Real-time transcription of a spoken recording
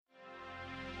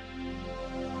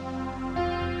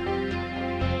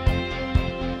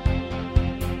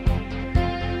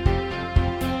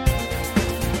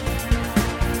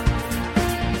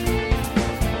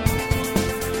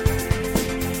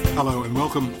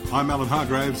Welcome, I'm Alan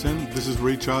Hargraves and this is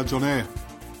Recharge on Air.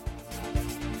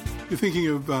 You're thinking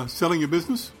of selling your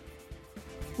business?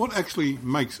 What actually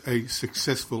makes a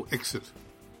successful exit?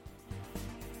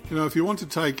 You know, if you want to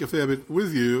take a fair bit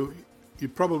with you, you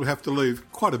probably have to leave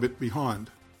quite a bit behind.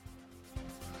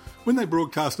 When they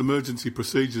broadcast emergency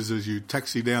procedures as you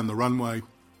taxi down the runway,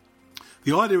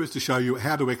 the idea is to show you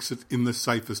how to exit in the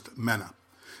safest manner.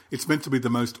 It's meant to be the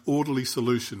most orderly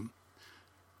solution.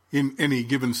 In any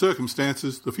given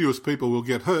circumstances, the fewest people will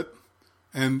get hurt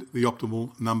and the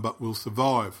optimal number will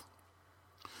survive.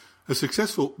 A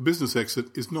successful business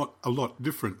exit is not a lot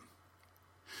different.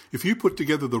 If you put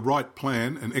together the right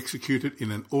plan and execute it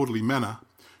in an orderly manner,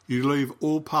 you leave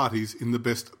all parties in the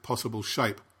best possible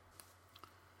shape.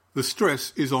 The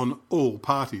stress is on all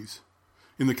parties.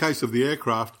 In the case of the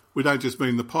aircraft, we don't just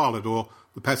mean the pilot or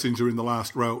the passenger in the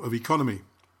last row of economy.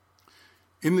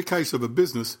 In the case of a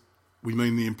business, we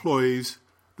mean the employees,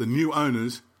 the new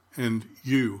owners, and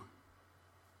you.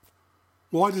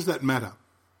 Why does that matter?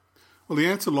 Well, the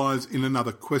answer lies in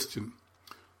another question.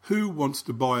 Who wants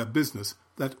to buy a business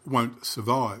that won't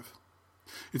survive?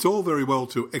 It's all very well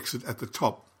to exit at the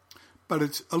top, but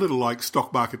it's a little like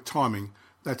stock market timing.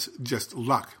 That's just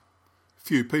luck.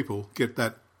 Few people get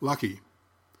that lucky.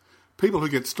 People who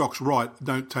get stocks right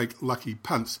don't take lucky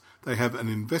punts. They have an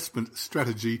investment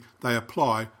strategy they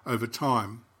apply over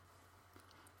time.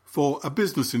 For a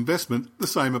business investment, the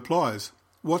same applies.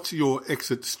 What's your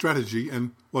exit strategy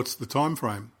and what's the time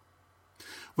frame?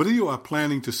 Whether you are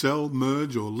planning to sell,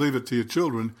 merge or leave it to your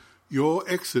children, your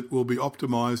exit will be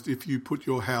optimised if you put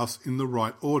your house in the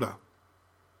right order.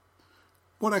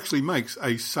 What actually makes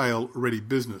a sale-ready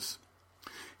business?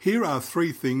 Here are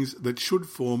 3 things that should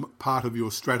form part of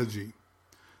your strategy.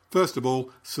 First of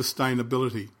all,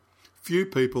 sustainability. Few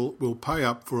people will pay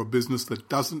up for a business that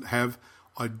doesn't have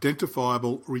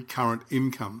identifiable recurrent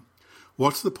income.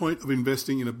 What's the point of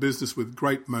investing in a business with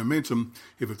great momentum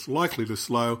if it's likely to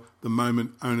slow the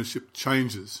moment ownership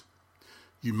changes?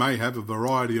 You may have a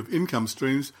variety of income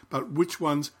streams, but which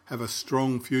ones have a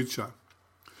strong future?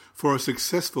 For a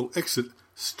successful exit,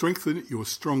 strengthen your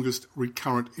strongest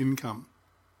recurrent income.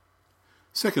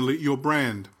 Secondly, your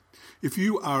brand. If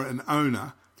you are an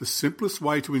owner, the simplest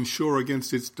way to ensure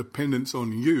against its dependence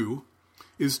on you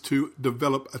is to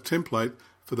develop a template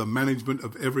for the management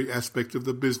of every aspect of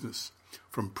the business,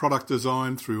 from product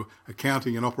design through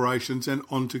accounting and operations and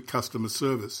on to customer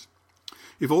service.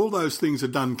 If all those things are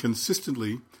done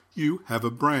consistently, you have a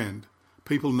brand.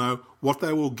 People know what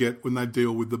they will get when they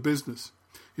deal with the business.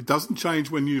 It doesn't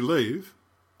change when you leave.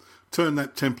 Turn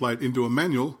that template into a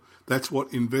manual. That's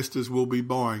what investors will be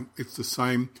buying. It's the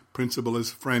same principle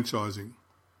as franchising.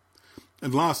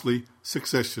 And lastly,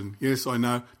 succession. Yes, I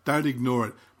know, don't ignore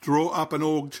it. Draw up an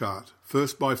org chart,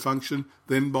 first by function,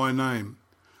 then by name.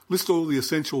 List all the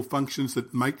essential functions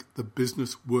that make the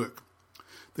business work.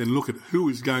 Then look at who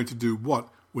is going to do what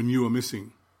when you are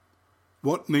missing.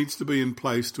 What needs to be in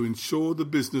place to ensure the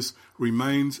business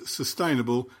remains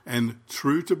sustainable and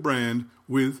true to brand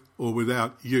with or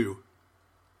without you.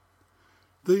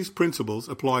 These principles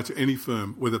apply to any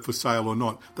firm, whether for sale or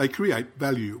not. They create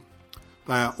value.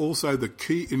 They are also the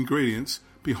key ingredients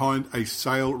behind a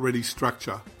sale-ready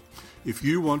structure. If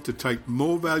you want to take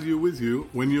more value with you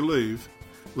when you leave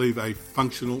a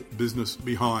functional business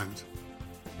behind.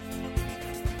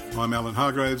 I'm Alan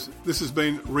Hargraves. This has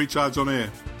been Recharge on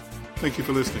Air. Thank you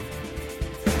for listening.